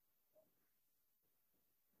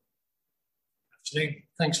Afternoon.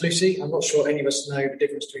 Thanks, Lucy. I'm not sure any of us know the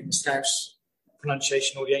difference between the Scouse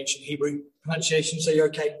pronunciation or the ancient Hebrew pronunciation, so you're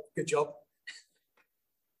okay. Good job.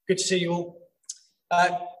 Good to see you all.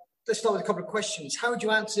 Let's start with a couple of questions. How would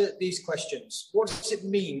you answer these questions? What does it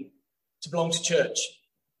mean to belong to church?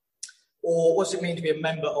 Or what does it mean to be a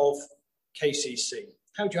member of KCC?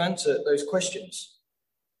 How would you answer those questions?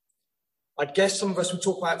 I'd guess some of us would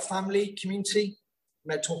talk about family, community.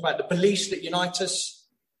 We might talk about the beliefs that unite us.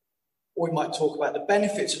 Or we might talk about the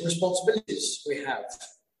benefits and responsibilities we have.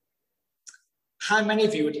 How many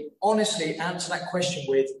of you would honestly answer that question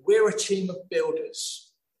with, we're a team of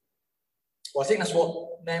builders? Well, I think that's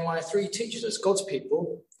what Nehemiah 3 teaches us. God's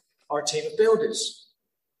people are a team of builders.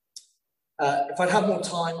 If I'd had more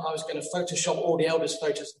time, I was going to Photoshop all the elders'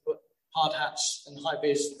 photos and put hard hats and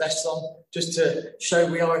high-vis vests on, just to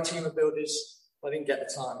show we are a team of builders. I didn't get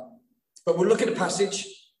the time. But we'll look at the passage.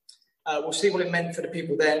 We'll see what it meant for the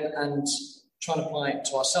people then and try and apply it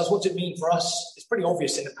to ourselves. What does it mean for us? It's pretty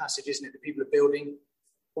obvious in the passage, isn't it? The people are building.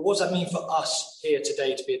 But what does that mean for us here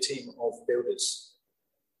today to be a team of builders?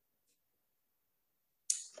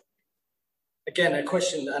 Again, a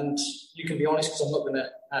question, and you can be honest because I'm not going to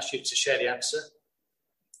ask you to share the answer.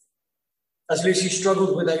 As Lucy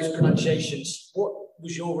struggled with those pronunciations, what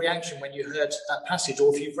was your reaction when you heard that passage,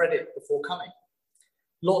 or if you've read it before coming?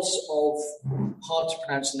 Lots of hard to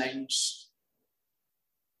pronounce names.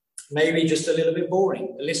 Maybe just a little bit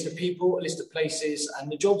boring. A list of people, a list of places,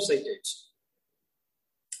 and the jobs they did.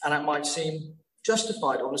 And that might seem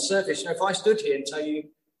justified on the surface. You know, if I stood here and tell you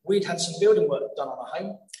we'd had some building work done on our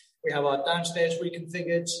home, we have our downstairs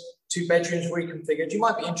reconfigured, 2 bedrooms reconfigured, you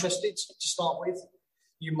might be interested to start with.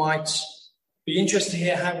 You might be interested to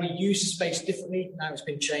hear how we use the space differently now it's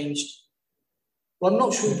been changed. Well, I'm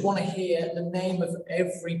not sure you'd want to hear the name of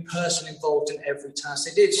every person involved in every task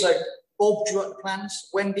they did. So Bob drew up the plans,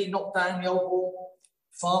 Wendy knocked down the old wall,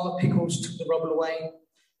 Farmer Pickles took the rubble away,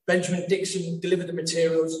 Benjamin Dixon delivered the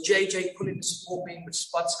materials, JJ pulling the support beam with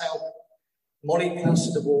Spud's help, Molly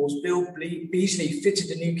plastered the walls, Bill Beasley fitted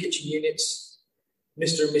the new kitchen units,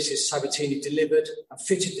 Mr. and Mrs. Sabatini delivered and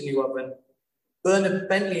fitted the new oven, Bernard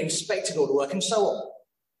Bentley inspected all the work, and so on.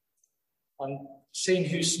 I'm seeing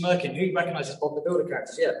who's smirking, who recognises Bob the Builder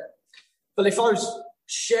characters, yeah. But if I was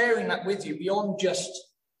sharing that with you beyond just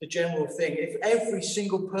the general thing, if every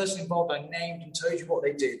single person involved I named and told you what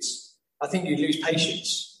they did, I think you'd lose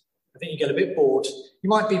patience. I think you'd get a bit bored. You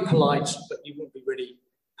might be polite, but you wouldn't be really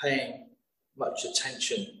paying much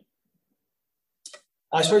attention.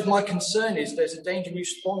 I suppose my concern is there's a danger we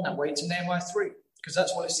respond that way to Nehemiah 3, because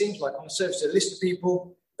that's what it seems like on the surface. A list of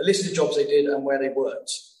people, a list of jobs they did and where they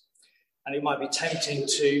worked. And it might be tempting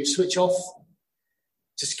to switch off,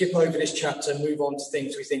 to skip over this chapter and move on to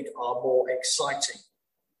things we think are more exciting.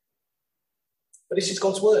 But this is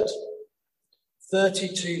God's word.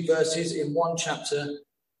 32 verses in one chapter,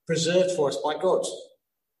 preserved for us by God.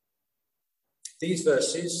 These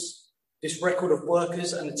verses, this record of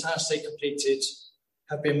workers and the tasks they completed,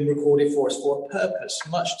 have been recorded for us for a purpose,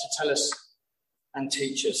 much to tell us and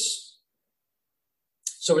teach us.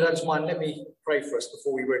 So with that in mind, let me pray for us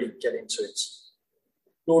before we really get into it.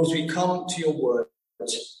 Lord, as we come to your word,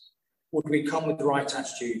 would we come with the right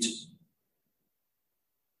attitude?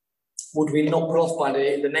 Would we not put off by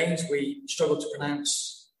the names we struggle to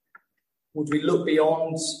pronounce? Would we look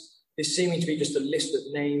beyond this seeming to be just a list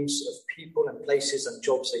of names of people and places and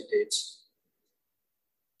jobs they did?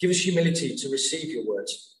 Give us humility to receive your word,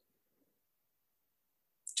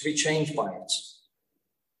 to be changed by it.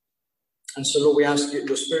 And so, Lord, we ask that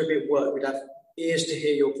your spirit be at work. We'd have ears to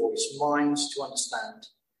hear your voice, minds to understand,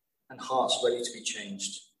 and hearts ready to be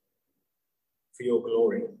changed for your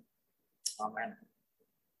glory. Amen.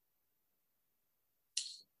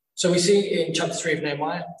 So we see in chapter 3 of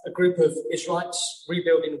Nehemiah, a group of Israelites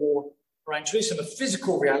rebuilding the wall around Jerusalem, a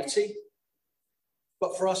physical reality.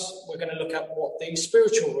 But for us, we're going to look at what the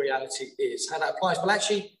spiritual reality is, how that applies. Well,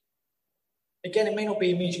 actually, again, it may not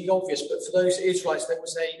be immediately obvious, but for those Israelites, there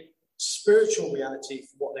was a spiritual reality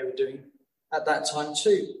for what they were doing at that time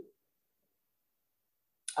too.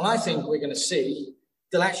 And I think we're going to see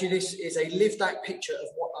that actually this is a lived out picture of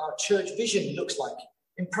what our church vision looks like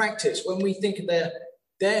in practice. When we think of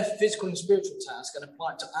their physical and spiritual task and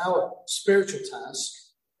apply it to our spiritual task,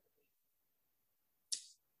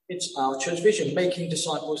 it's our church vision, making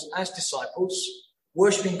disciples as disciples,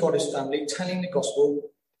 worshipping God as family, telling the gospel,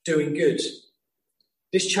 doing good.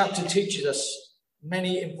 This chapter teaches us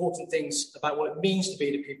many important things about what it means to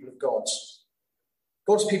be the people of God.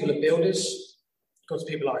 God's people are builders, God's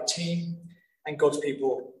people are a team, and God's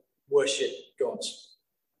people worship God.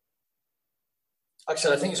 Like I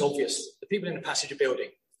said, I think it's obvious. The people in the passage are building.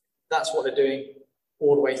 That's what they're doing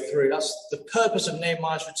all the way through. That's the purpose of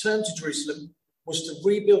Nehemiah's return to Jerusalem, was to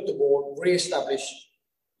rebuild the wall, re-establish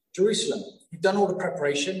Jerusalem. He'd done all the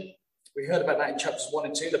preparation. We heard about that in chapters 1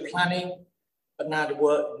 and 2, the planning, but now the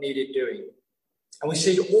work needed doing. And we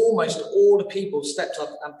see almost all the people stepped up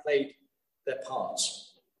and played their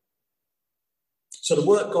parts. So the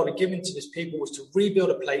work God had given to this people was to rebuild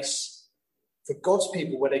a place for God's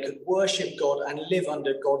people where they could worship God and live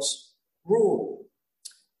under God's rule.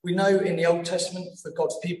 We know in the Old Testament, for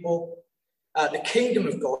God's people, the kingdom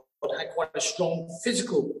of God had quite a strong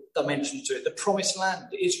physical dimension to it, the promised land,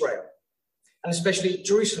 Israel, and especially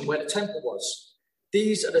Jerusalem, where the temple was.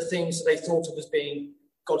 These are the things that they thought of as being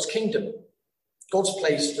God's kingdom, God's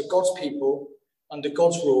place for God's people under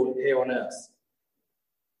God's rule here on earth.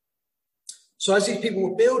 So as these people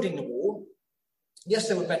were building the wall, yes,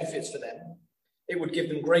 there were benefits for them. It would give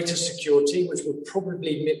them greater security, which would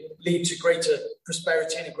probably lead to greater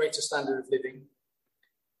prosperity and a greater standard of living.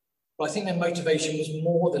 But I think their motivation was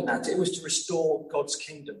more than that. It was to restore God's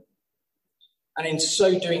kingdom. And in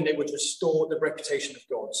so doing, they would restore the reputation of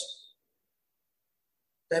God.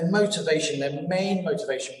 Their motivation, their main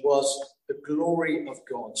motivation, was the glory of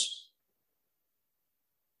God.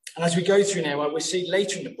 And as we go through now, we see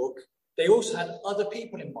later in the book, they also had other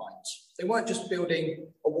people in mind. They weren't just building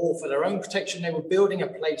a wall for their own protection. They were building a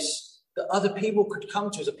place that other people could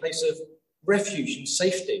come to as a place of refuge and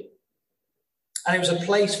safety. And it was a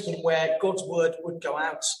place from where God's word would go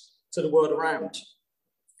out to the world around.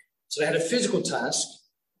 So they had a physical task,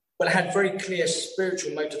 but it had very clear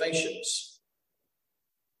spiritual motivations.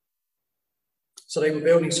 So they were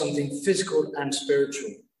building something physical and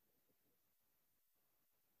spiritual.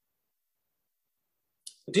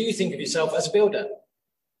 Do you think of yourself as a builder?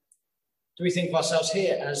 Do we think of ourselves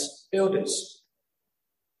here as builders?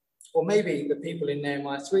 Or maybe the people in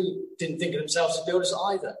Nehemiah 3 didn't think of themselves as builders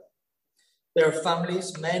either. There are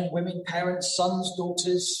families, men, women, parents, sons,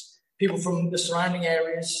 daughters, people from the surrounding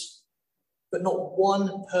areas, but not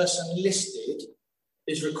one person listed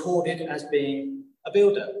is recorded as being a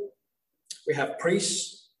builder. We have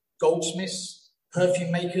priests, goldsmiths,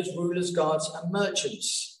 perfume makers, rulers, guards, and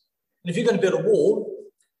merchants. And if you're going to build a wall,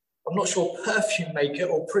 I'm not sure perfume maker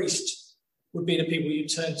or priest would be the people you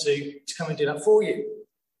turn to come and do that for you.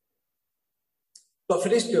 But for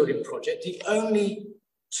this building project, the only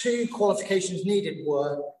two qualifications needed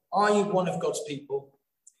were, are you one of God's people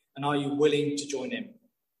and are you willing to join in?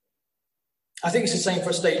 I think it's the same for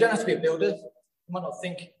us today. You don't have to be a builder. You might not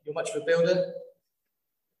think you're much of a builder.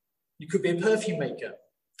 You could be a perfume maker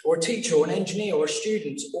or a teacher or an engineer or a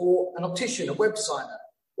student or an optician, a web designer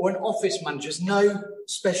or an office manager. There's no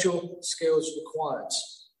special skills required.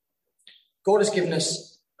 God has given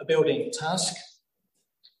us a building task.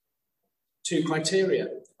 Two criteria.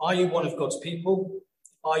 Are you one of God's people?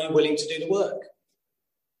 Are you willing to do the work?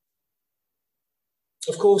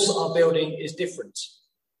 Of course, our building is different.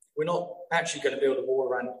 We're not actually going to build a wall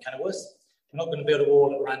around Kenilworth. We're not going to build a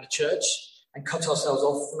wall around the church and cut ourselves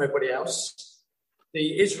off from everybody else.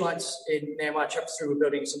 The Israelites in Nehemiah chapter 3 were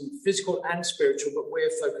building something physical and spiritual, but we're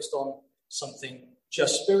focused on something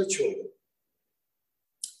just spiritual.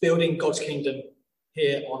 Building God's kingdom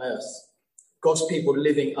here on earth. God's people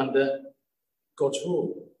living under God's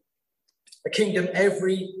rule. A kingdom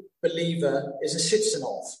every believer is a citizen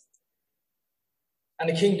of. And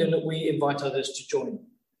a kingdom that we invite others to join.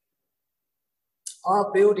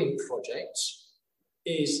 Our building project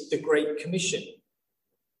is the Great Commission.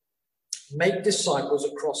 Make disciples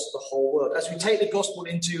across the whole world. As we take the gospel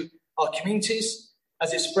into our communities,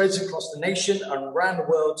 as it spreads across the nation and around the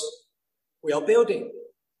world, we are building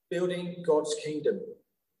God's kingdom.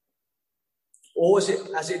 Or as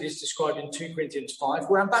it is described in 2 Corinthians 5,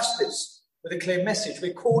 we're ambassadors with a clear message.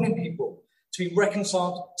 We're calling people to be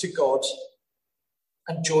reconciled to God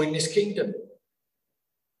and join this kingdom.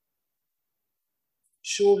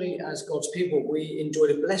 Surely, as God's people, we enjoy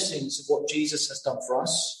the blessings of what Jesus has done for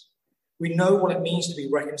us. We know what it means to be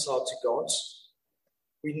reconciled to God.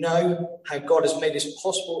 We know how God has made this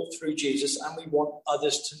possible through Jesus, and we want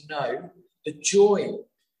others to know the joy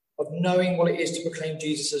of knowing what it is to proclaim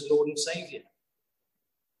Jesus as Lord and Saviour.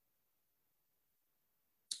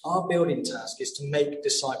 Our building task is to make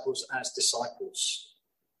disciples as disciples.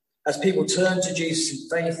 As people turn to Jesus in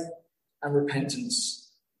faith and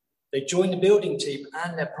repentance, they join the building team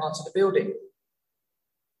and they're part of the building.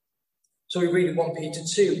 So we read in 1 Peter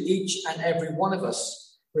 2, each and every one of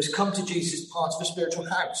us who has come to Jesus is part of a spiritual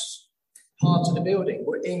house, part of the building.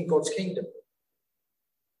 We're in God's kingdom.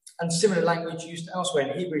 And similar language used elsewhere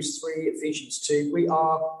in Hebrews 3, Ephesians 2, we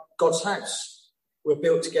are God's house. We're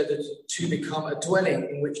built together to become a dwelling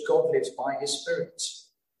in which God lives by his Spirit.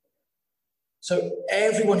 So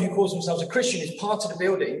everyone who calls themselves a Christian is part of the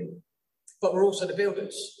building, but we're also the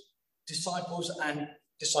builders, disciples and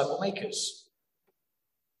disciple makers.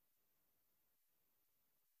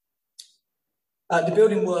 The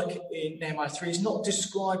building work in Nehemiah 3 is not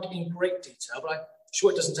described in great detail, but I'm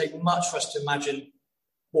sure it doesn't take much for us to imagine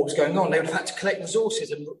what was going on. They would have had to collect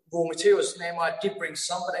resources and raw materials. Nehemiah did bring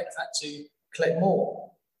some, but they'd have had to collect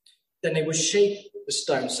more. Then they would shape the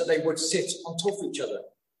stones so they would sit on top of each other.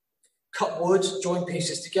 Cut wood, join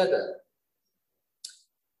pieces together.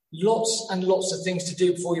 Lots and lots of things to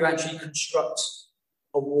do before you actually construct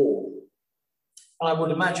a wall. And I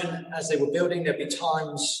would imagine as they were building, there'd be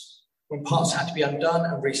times when parts had to be undone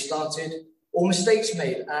and restarted, or mistakes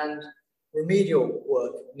made and remedial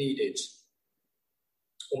work needed.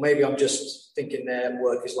 Or maybe I'm just thinking their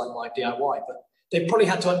work is like my DIY, but they probably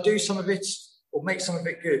had to undo some of it or make some of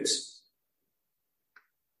it good.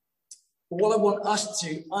 But what I want us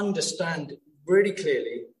to understand really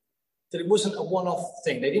clearly, that it wasn't a one-off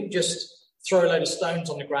thing. They didn't just throw a load of stones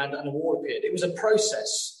on the ground and a wall appeared. It was a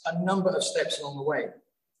process, a number of steps along the way.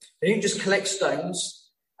 They didn't just collect stones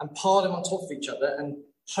and pile them on top of each other and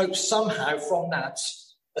hope somehow from that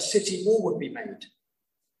a city wall would be made.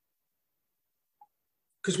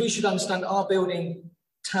 Because we should understand our building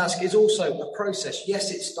task is also a process. Yes,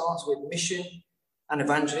 it starts with mission and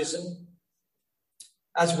evangelism.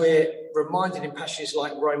 As we're reminded in passages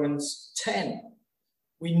like Romans 10,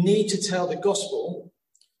 we need to tell the gospel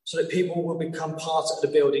so that people will become part of the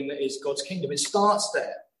building that is God's kingdom. It starts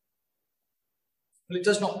there. But it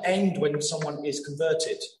does not end when someone is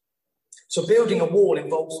converted. So building a wall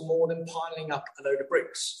involves more than piling up a load of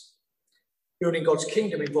bricks. Building God's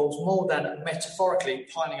kingdom involves more than metaphorically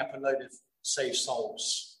piling up a load of saved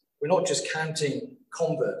souls. We're not just counting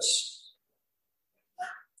converts.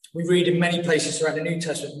 We read in many places throughout the New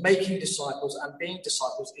Testament, making disciples and being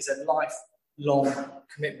disciples is a lifelong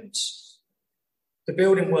commitment. The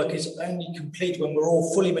building work is only complete when we're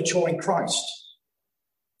all fully mature in Christ,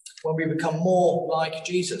 when we become more like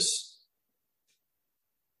Jesus.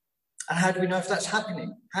 And how do we know if that's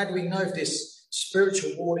happening? How do we know if this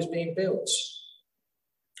spiritual wall is being built?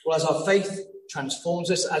 Well, as our faith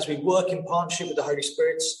transforms us, as we work in partnership with the Holy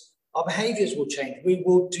Spirit, our behaviours will change. We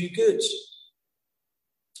will do good.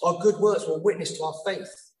 Our good works will witness to our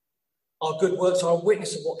faith. Our good works are a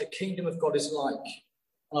witness of what the kingdom of God is like.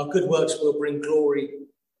 And our good works will bring glory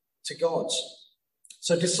to God.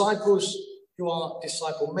 So disciples who are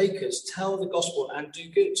disciple makers tell the gospel and do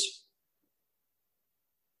good.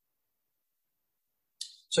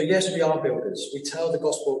 So yes, we are builders. We tell the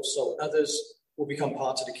gospel so others will become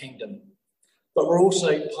part of the kingdom. But we're also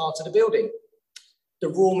part of the building. The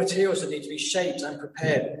raw materials that need to be shaped and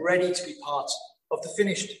prepared, ready to be part of the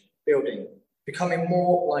finished building, becoming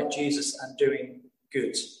more like Jesus and doing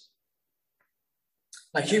good.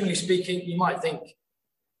 Now, humanly speaking, you might think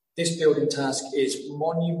this building task is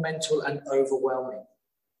monumental and overwhelming.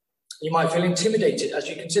 You might feel intimidated as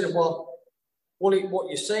you consider, well, what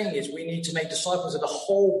you're saying is we need to make disciples of the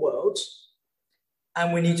whole world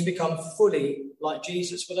and we need to become fully like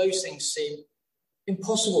Jesus. But those things seem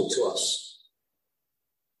impossible to us.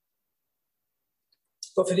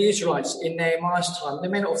 But for the Israelites in Nehemiah's time, they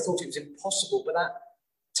may not have thought it was impossible, but that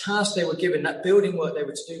task they were given, that building work they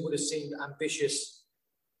were to do, would have seemed ambitious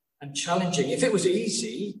and challenging. If it was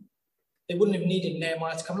easy, they wouldn't have needed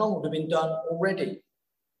Nehemiah to come along. It would have been done already.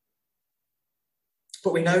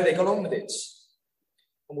 But we know they got on with it.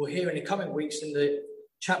 And we'll hear in the coming weeks, in the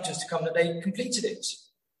chapters to come, that they completed it.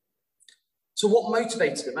 So what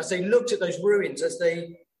motivated them? As they looked at those ruins, as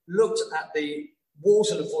they looked at the walls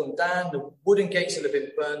that had fallen down, the wooden gates that had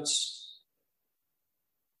been burnt,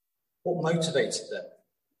 what motivated them?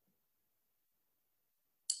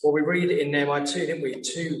 Well, we read it in Nehemiah 2, didn't we?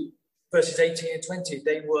 2 verses 18 and 20.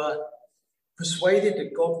 They were persuaded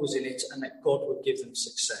that God was in it and that God would give them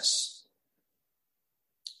success.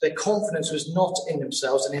 Their confidence was not in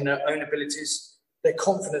themselves and in their own abilities. Their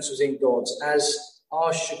confidence was in God, as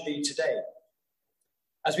ours should be today.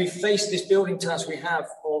 As we face this building task we have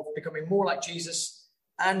of becoming more like Jesus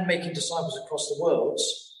and making disciples across the world,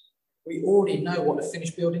 we already know what the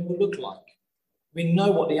finished building will look like. We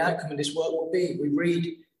know what the outcome of this work will be. We read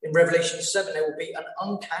in Revelation 7, there will be an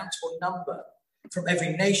uncountable number from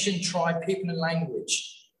every nation, tribe, people and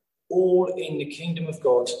language, all in the kingdom of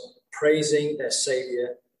God, praising their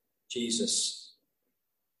Saviour, Jesus.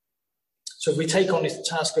 So if we take on this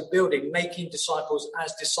task of building, making disciples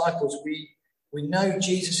as disciples, we know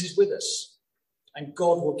Jesus is with us and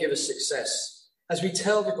God will give us success. As we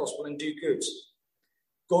tell the gospel and do good,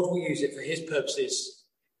 God will use it for his purposes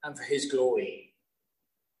and for his glory.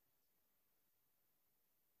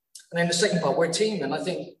 And then the second part, we're a team. And I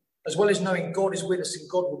think as well as knowing God is with us and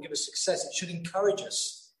God will give us success, it should encourage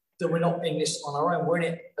us that we're not in this on our own. We're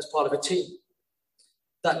in it as part of a team.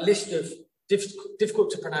 That list of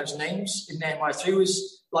difficult to pronounce names in Nehemiah 3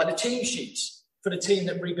 was like the team sheets for the team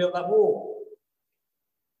that rebuilt that wall.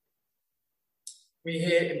 We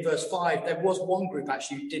hear in verse 5, there was one group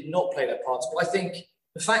actually who did not play their parts. But I think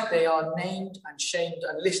the fact they are named and shamed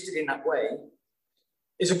and listed in that way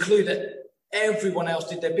is a clue that everyone else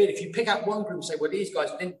did their bit. If you pick out one group and say, well, these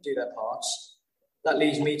guys didn't do their parts, that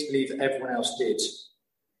leads me to believe that everyone else did.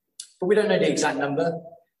 But we don't know the exact number,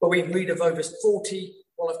 but we read of over 40,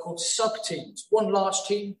 what I've called sub-teams. One large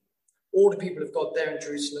team, all the people of God there in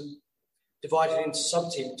Jerusalem, divided into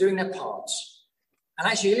sub-teams, doing their parts, and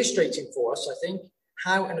actually illustrating for us, I think,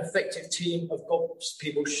 how an effective team of God's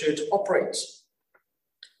people should operate.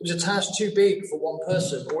 It was a task too big for one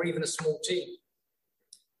person or even a small team.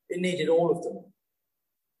 It needed all of them.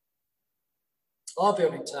 Our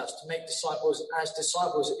building task to make disciples as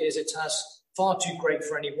disciples is a task far too great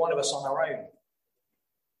for any one of us on our own.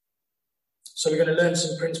 So we're going to learn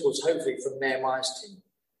some principles, hopefully, from Nehemiah's team.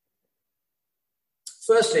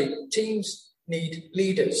 Firstly, teams need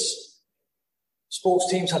leaders.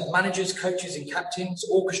 Sports teams have managers, coaches, and captains.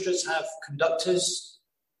 Orchestras have conductors.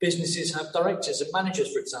 Businesses have directors and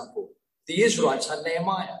managers, for example. The Israelites had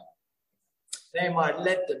Nehemiah. Nehemiah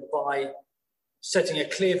led them by setting a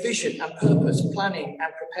clear vision and purpose, planning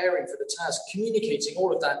and preparing for the task, communicating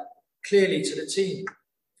all of that clearly to the team.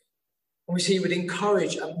 And we see he would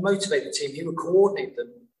encourage and motivate the team. He would coordinate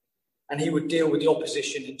them, and he would deal with the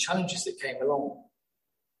opposition and challenges that came along.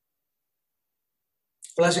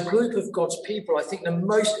 But as a group of God's people, I think the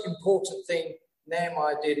most important thing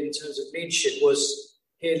Nehemiah did in terms of leadership was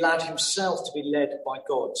he allowed himself to be led by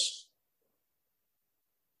God.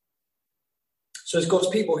 So as God's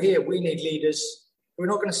people here, we need leaders who are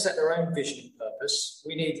not going to set their own vision and purpose.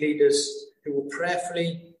 We need leaders who will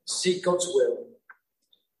prayerfully seek God's will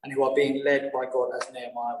and who are being led by God as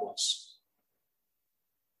Nehemiah was.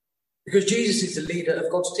 Because Jesus is the leader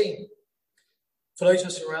of God's team. For those of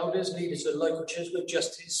us who are elders, leaders of the local church, we're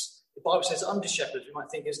justice. The Bible says under shepherds, we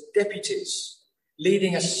might think as deputies,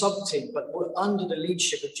 leading a sub-team, but we're under the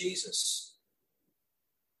leadership of Jesus.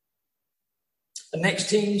 The next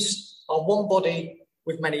teams are one body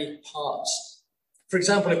with many parts. For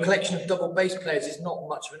example, a collection of double bass players is not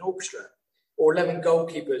much of an orchestra, or 11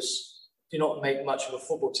 goalkeepers do not make much of a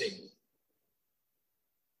football team.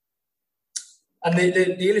 And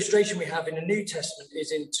the illustration we have in the New Testament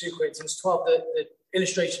is in 2 Corinthians 12, the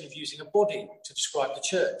illustration of using a body to describe the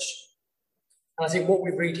church. And I think what we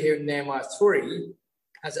read here in Nehemiah 3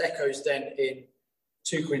 has echoes then in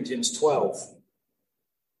 2 Corinthians 12.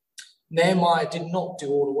 Nehemiah did not do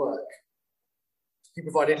all the work. He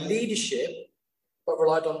provided leadership, but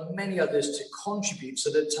relied on many others to contribute so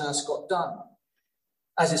that the task got done.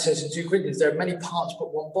 As it says in 2 Corinthians, there are many parts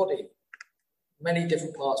but one body. Many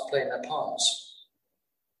different parts playing their parts.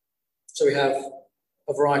 So we have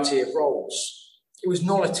a variety of roles. It was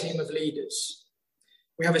not a team of leaders.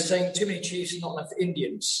 We have a saying, too many chiefs, not enough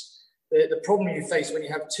Indians. The problem you face when you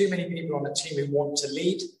have too many people on a team who want to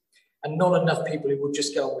lead and not enough people who will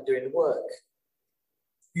just go on with doing the work.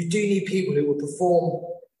 You do need people who will perform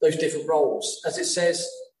those different roles. As it says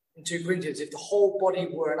in 2 Corinthians, if the whole body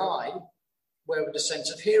were an eye, where would the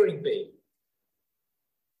sense of hearing be?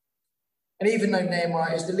 And even though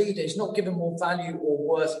Nehemiah is the leader, he's not given more value or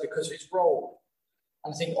worth because of his role.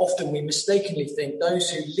 And I think often we mistakenly think those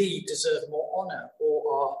who lead deserve more honour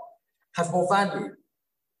or have more value.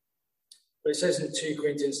 But it says in 2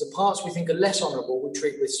 Corinthians, the parts we think are less honourable we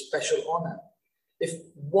treat with special honour. If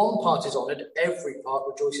one part is honoured, every part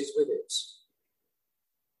rejoices with it.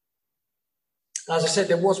 And as I said,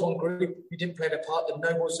 there was one group who didn't play their part, the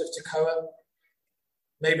nobles of Tekoa.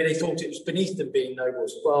 Maybe they thought it was beneath them being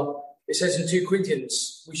nobles. Well, it says in 2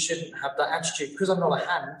 Corinthians, we shouldn't have that attitude. Because I'm not a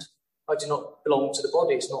hand, I do not belong to the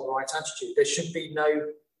body. It's not the right attitude. There should be no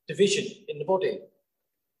division in the body.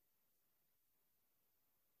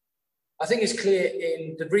 I think it's clear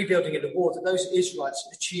in the rebuilding of the wall that those Israelites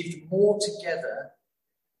achieved more together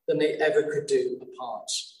than they ever could do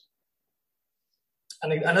apart.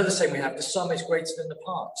 And another saying we have, the sum is greater than the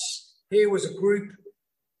parts. Here was a group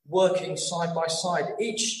working side by side.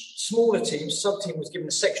 Each smaller team, sub-team, was given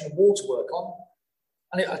a section of wall to work on.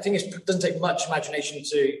 And I think it doesn't take much imagination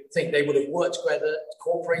to think they would have worked together,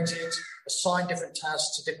 cooperated, assigned different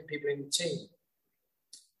tasks to different people in the team.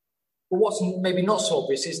 But what's maybe not so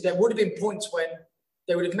obvious is there would have been points when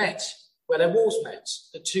they would have met, where their walls met.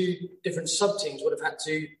 The two different sub-teams would have had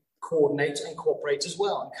to coordinate and cooperate as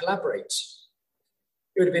well and collaborate.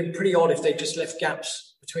 It would have been pretty odd if they just left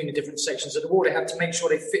gaps between the different sections of the wall. They had to make sure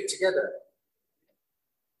they fit together.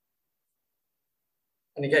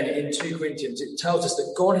 And again, in 2 Corinthians, it tells us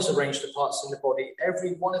that God has arranged the parts in the body,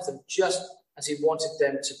 every one of them just as he wanted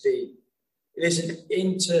them to be. It is an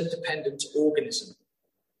interdependent organism.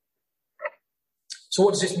 So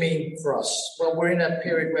what does this mean for us? Well, we're in a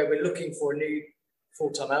period where we're looking for a new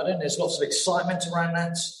full-time elder, and there's lots of excitement around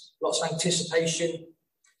that, lots of anticipation.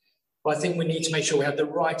 But I think we need to make sure we have the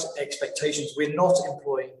right expectations. We're not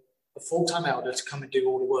employing a full-time elder to come and do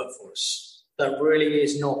all the work for us. That really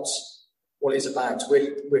is not what it's about.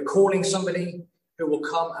 We're calling somebody who will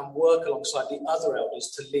come and work alongside the other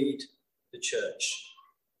elders to lead the church.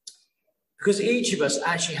 Because each of us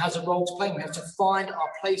actually has a role to play. We have to find our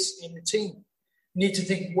place in the team. We need to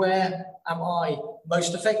think, where am I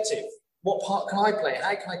most effective? What part can I play?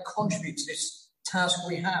 How can I contribute to this task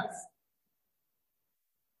we have?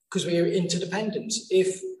 Because we are interdependent.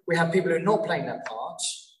 If we have people who are not playing that part,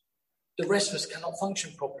 the rest of us cannot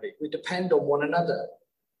function properly. We depend on one another.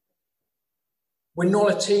 We're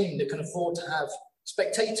not a team that can afford to have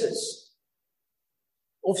spectators.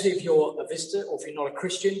 Obviously, if you're a visitor or if you're not a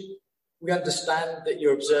Christian, we understand that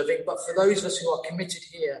you're observing. But for those of us who are committed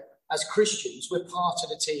here as Christians, we're part of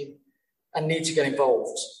the team and need to get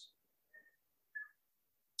involved.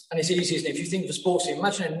 And it's easy, isn't it? If you think of a sports team,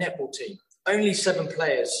 imagine a netball team. Only 7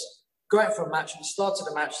 players go out for a match, and at the start of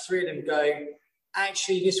the match, 3 of them go,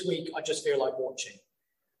 actually, this week, I just feel like watching.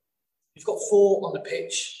 You've got 4 on the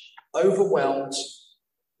pitch, overwhelmed,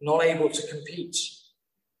 not able to compete.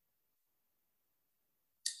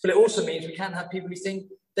 But it also means we can't have people who think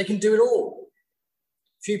they can do it all.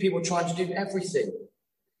 Few people trying to do everything,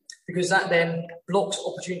 because that then blocks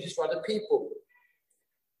opportunities for other people.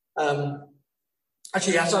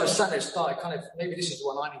 Actually, as I was sat there, maybe this is the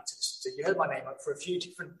one I need to listen to. You heard my name up for a few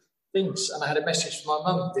different things, and I had a message from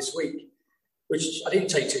my mum this week, which I didn't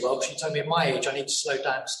take too well. She told me at my age I need to slow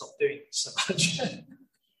down and stop doing it so much.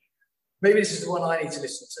 Maybe this is the one I need to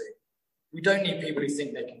listen to. We don't need people who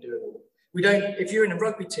think they can do it all. We don't. If you're in a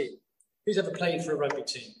rugby team, who's ever played for a rugby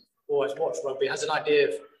team or has watched rugby, has an idea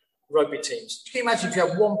of rugby teams? Can you imagine if you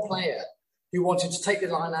had one player who wanted to take the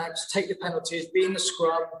line out, take the penalties, be in the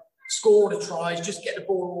scrum, score the tries, just get the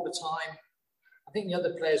ball all the time? I think the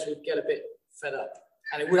other players would get a bit fed up,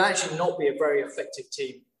 and it would actually not be a very effective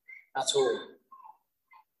team at all.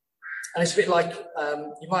 And it's a bit like,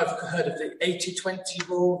 you might have heard of the 80-20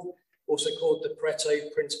 rule, also called the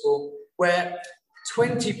Pareto principle, where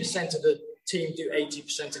 20% of the team do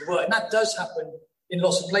 80% of the work. And that does happen in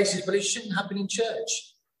lots of places, but it shouldn't happen in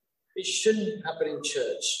church. It shouldn't happen in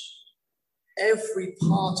church. Every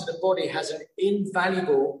part of the body has an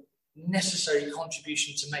invaluable, necessary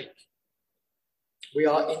contribution to make. We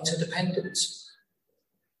are interdependent.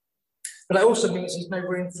 But that also means there's no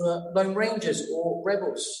room for lone rangers or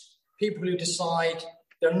rebels, people who decide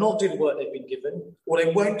they'll not do the work they've been given, or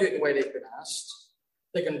they won't do it the way they've been asked.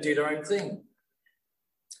 They're going to do their own thing.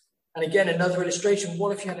 And again, another illustration,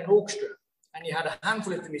 what if you had an orchestra and you had a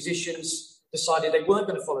handful of the musicians decided they weren't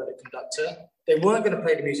going to follow the conductor, they weren't going to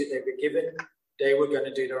play the music they were given, they were going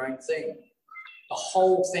to do their own thing. The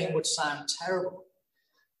whole thing would sound terrible,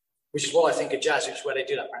 which is what I think of jazz, which is where they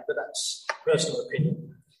do that, but that's personal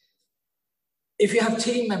opinion. If you have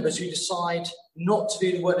team members who decide not to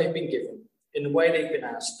do the work they've been given in the way they've been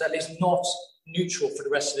asked, that is not neutral for the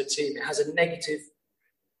rest of the team. It has a negative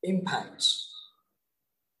impact.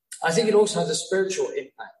 I think it also has a spiritual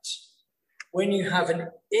impact. When you have an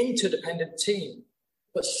interdependent team,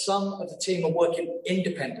 but some of the team are working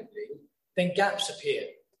independently, then gaps appear.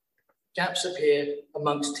 Gaps appear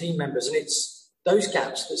amongst team members, and it's those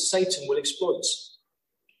gaps that Satan will exploit,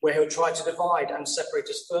 where he'll try to divide and separate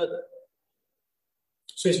us further.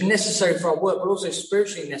 So it's necessary for our work, but also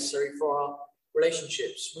spiritually necessary for our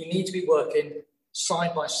relationships. We need to be working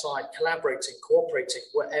side by side, collaborating, cooperating,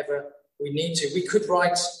 wherever we need to. We could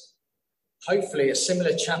write, hopefully, a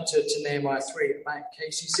similar chapter to Nehemiah 3 about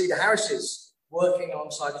KCC, the Harrises, working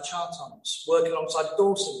alongside the Chartons, working alongside the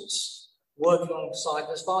Dawsons, working alongside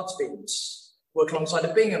the Spartans, working alongside the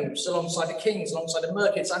Binghams, alongside the Kings, alongside the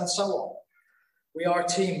Merkits, and so on. We are a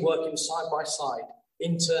team working side by side,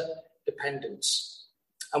 interdependence.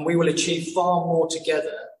 And we will achieve far more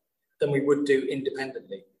together than we would do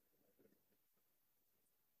independently.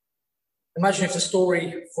 Imagine if the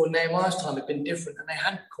story for Nehemiah's time had been different and they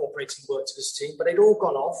hadn't cooperated and worked as a team, but they'd all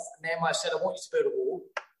gone off. And Nehemiah said, I want you to build a wall.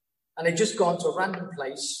 And they'd just gone to a random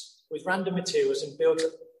place with random materials and built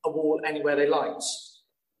a wall anywhere they liked.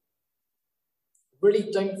 Really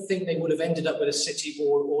don't think they would have ended up with a city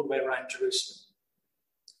wall all the way around Jerusalem.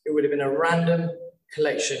 It would have been a random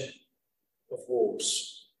collection of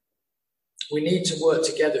walls. We need to work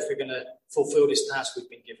together if we're going to fulfill this task we've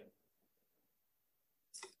been given.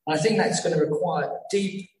 And I think that's going to require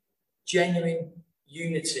deep, genuine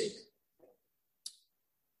unity.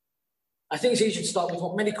 I think it's easy to start with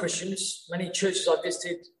what many Christians, many churches I've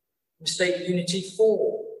visited, mistake unity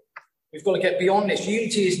for. We've got to get beyond this.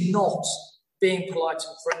 Unity is not being polite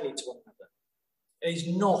and friendly to one another. It is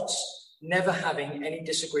not never having any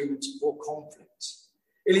disagreement or conflict.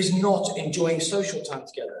 It is not enjoying social time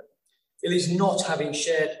together. It is not having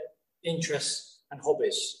shared interests and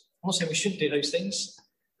hobbies. I'm not saying we shouldn't do those things.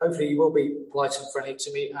 Hopefully you will be polite and friendly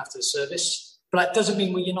to me after the service. But that doesn't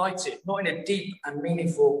mean we're united, not in a deep and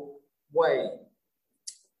meaningful way.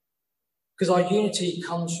 Because our unity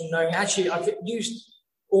comes from knowing, actually, I've used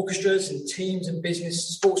orchestras and teams and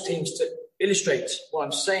business sports teams to illustrate what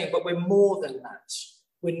I'm saying, but we're more than that.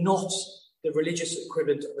 We're not the religious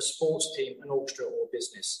equivalent of a sports team, an orchestra, or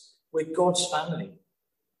business. We're God's family.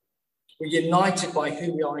 We're united by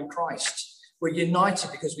who we are in Christ. We're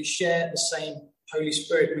united because we share the same Holy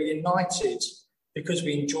Spirit. We're united because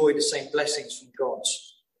we enjoy the same blessings from God.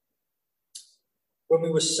 When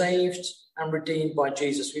we were saved and redeemed by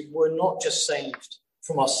Jesus, we were not just saved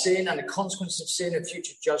from our sin and the consequences of sin and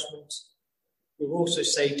future judgment. We were also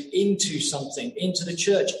saved into something, into the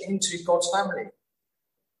church, into God's family.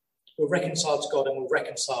 We're reconciled to God and we're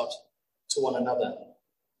reconciled to one another.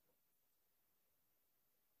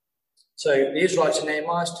 So the Israelites in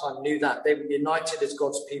Nehemiah's time knew that. They were united as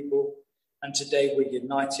God's people, and today we're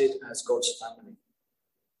united as God's family.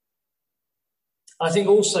 I think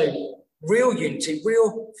also real unity,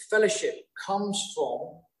 real fellowship comes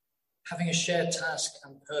from having a shared task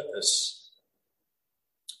and purpose.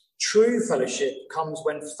 True fellowship comes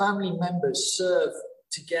when family members serve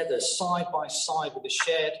together side by side with a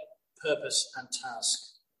shared purpose and task.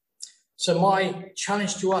 So my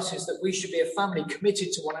challenge to us is that we should be a family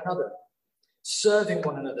committed to one another, serving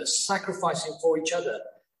one another, sacrificing for each other,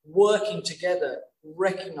 working together,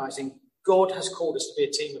 recognizing God has called us to be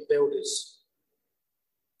a team of builders.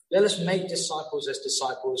 Let us make disciples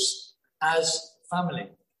as family.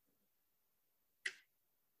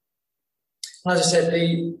 And as I said,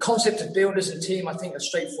 the concept of builders and team, I think, are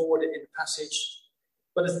straightforward in the passage.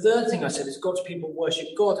 But the third thing I said is God's people worship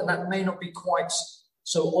God, and that may not be quite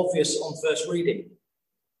so obvious on first reading.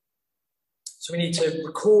 So we need to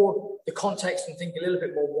record the context and think a little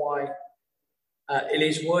bit more why it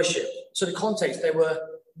is worship. So the context,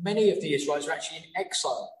 many of the Israelites were actually in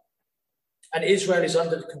exile. And Israel is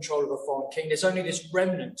under the control of a foreign king. There's only this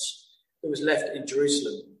remnant that was left in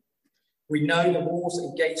Jerusalem. We know the walls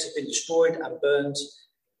and gates have been destroyed and burned,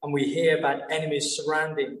 and we hear about enemies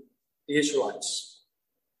surrounding the Israelites.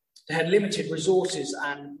 They had limited resources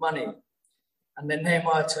and money. And then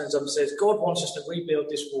Nehemiah turns up and says, God wants us to rebuild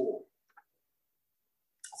this wall.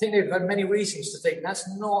 I think they've had many reasons to think that's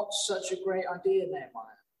not such a great idea,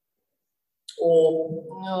 Nehemiah.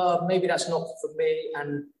 Or maybe that's not for me,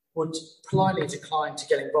 and would politely decline to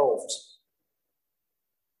get involved.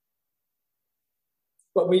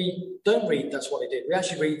 But we don't read that's what they did. We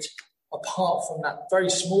actually read, apart from that very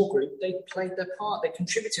small group, they played their part. They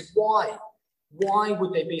contributed. Why? Why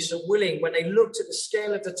would they be so willing when they looked at the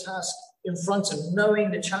scale of the task in front of them,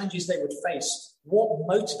 knowing the challenges they would face? What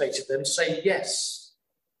motivated them to say yes?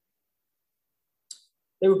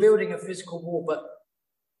 They were building a physical wall, but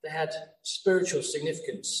they had spiritual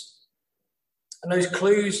significance. And those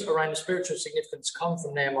clues around the spiritual significance come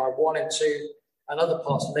from Nehemiah 1 and 2 and other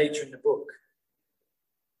parts later in the book.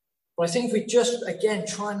 But I think if we just, again,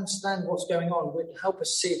 try and understand what's going on, it would help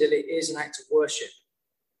us see that it is an act of worship.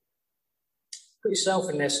 Put yourself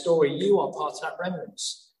in their story. You are part of that remnant,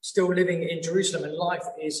 still living in Jerusalem, and life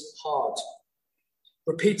is hard.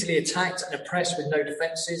 Repeatedly attacked and oppressed with no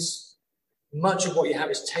defences. Much of what you have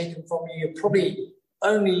is taken from you. You're probably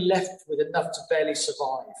only left with enough to barely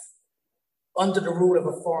survive. Under the rule of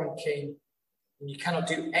a foreign king, and you cannot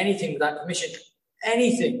do anything without permission.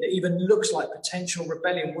 Anything that even looks like potential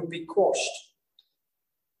rebellion would be quashed.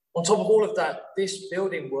 On top of all of that, this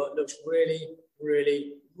building work looks really,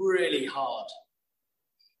 really, really hard.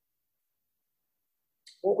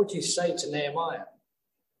 What would you say to Nehemiah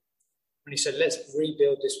when he said, let's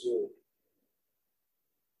rebuild this wall?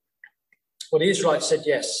 Well, the Israelites said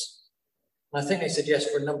yes. And I think they said yes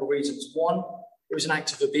for a number of reasons. One, it was an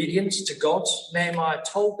act of obedience to God. Nehemiah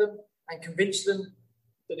told them and convinced them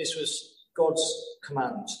that this was God's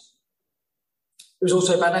command. It was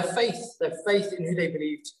also about their faith in who they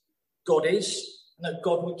believed God is, and that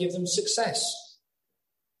God would give them success.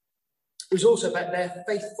 It was also about their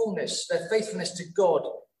faithfulness to God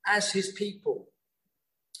as his people.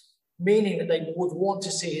 meaning that they would want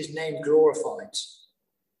to see his name glorified.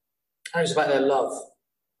 And it was about their love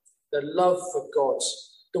for God,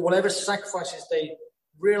 that whatever sacrifices they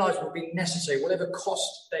realized would be necessary, whatever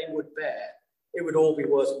cost they would bear, it would all be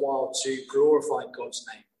worthwhile to glorify God's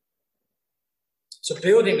name. So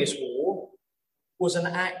building this wall was an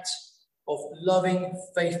act of loving,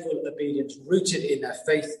 faithful obedience rooted in their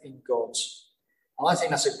faith in God. And I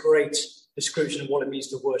think that's a great description of what it means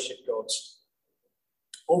to worship God.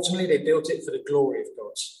 Ultimately, they built it for the glory of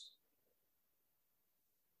God.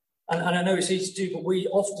 And I know it's easy to do, but we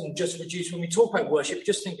often just reduce, when we talk about worship,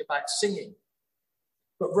 just think about singing.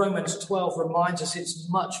 But Romans 12 reminds us it's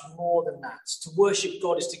much more than that. To worship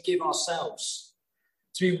God is to give ourselves,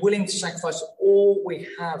 to be willing to sacrifice all we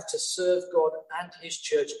have to serve God and his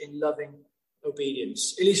church in loving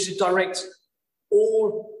obedience. It is to direct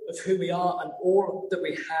all of who we are and all that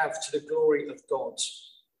we have to the glory of God.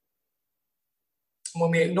 And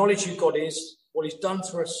when we acknowledge who God is, what he's done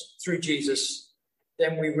for us through Jesus,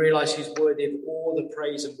 then we realize he's worthy of all the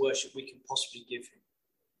praise and worship we can possibly give him.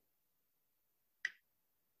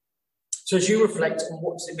 So as you reflect on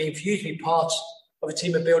what does it mean for you to be part of a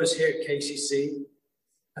team of builders here at KCC,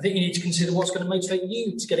 I think you need to consider what's going to motivate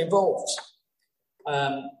you to get involved.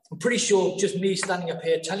 I'm pretty sure just me standing up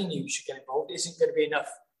here telling you should get involved isn't going to be enough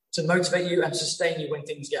to motivate you and sustain you when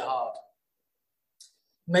things get hard.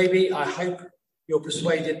 Maybe, I hope, you're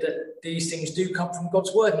persuaded that these things do come from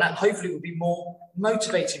God's word, and that hopefully will be more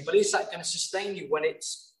motivating. But is that going to sustain you when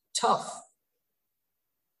it's tough?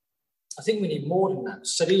 I think we need more than that.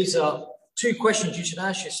 So these are two questions you should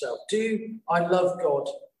ask yourself. Do I love God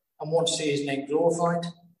and want to see his name glorified?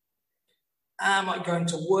 Am I going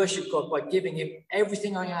to worship God by giving him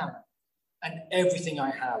everything I am and everything I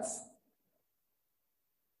have?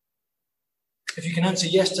 If you can answer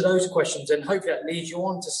yes to those questions, then hopefully that leads you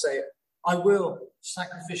on to say, I will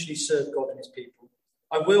sacrificially serve God and his people.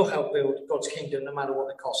 I will help build God's kingdom no matter what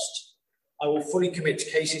the cost. I will fully commit to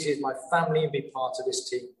KCC as my family and be part of this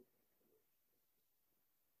team.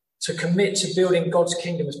 To commit to building God's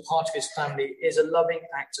kingdom as part of his family is a loving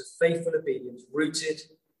act of faithful obedience rooted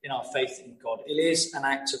in our faith in God. It is an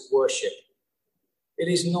act of worship. It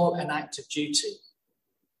is not an act of duty.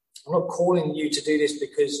 I'm not calling you to do this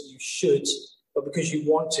because you should, but because you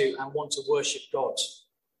want to and want to worship God.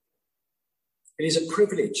 It is a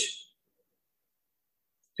privilege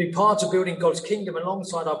to be part of building God's kingdom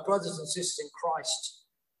alongside our brothers and sisters in Christ.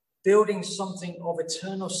 Building something of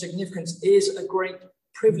eternal significance is a great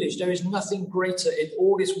privilege. There is nothing greater in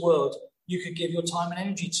all this world you could give your time and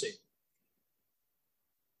energy to.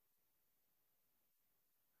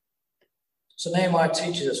 So Nehemiah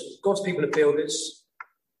teaches us God's people are builders,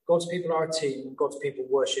 God's people are a team, and God's people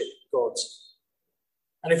worship God.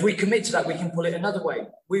 And if we commit to that, we can pull it another way.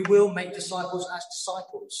 We will make disciples as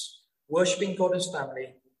disciples, worshipping God as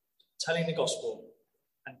family, telling the gospel,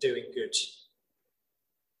 and doing good.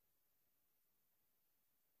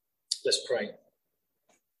 Let's pray.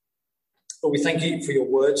 Lord, we thank you for your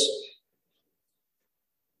words.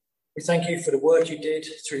 We thank you for the work you did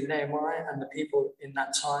through Nehemiah and the people in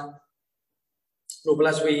that time. Lord, but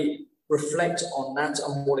as we reflect on that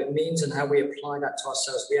and what it means and how we apply that to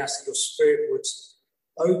ourselves, we ask that your Spirit would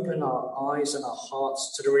open our eyes and our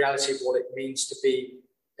hearts to the reality of what it means to be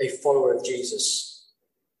a follower of Jesus.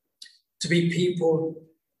 To be people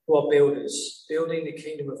who are builders, building the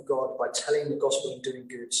kingdom of God by telling the gospel and doing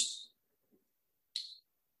good.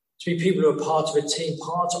 To be people who are part of a team,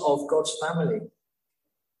 part of God's family.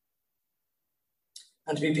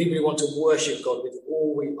 And to be people who want to worship God with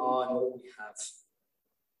all we are and all we have.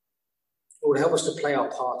 Lord, help us to play our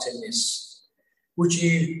part in this. Would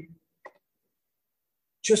you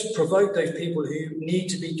just provoke those people who need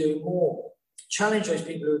to be doing more? Challenge those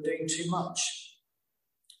people who are doing too much.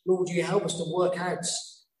 Lord, you help us to work out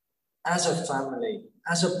as a family,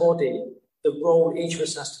 as a body, the role each of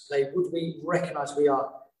us has to play. Would we recognize we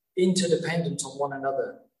are interdependent on one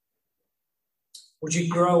another? Would you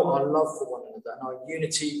grow our love for one another and our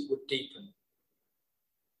unity would deepen?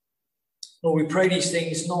 Lord, we pray these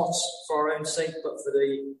things not for our own sake, but for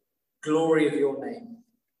the glory of your name.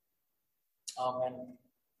 Amen.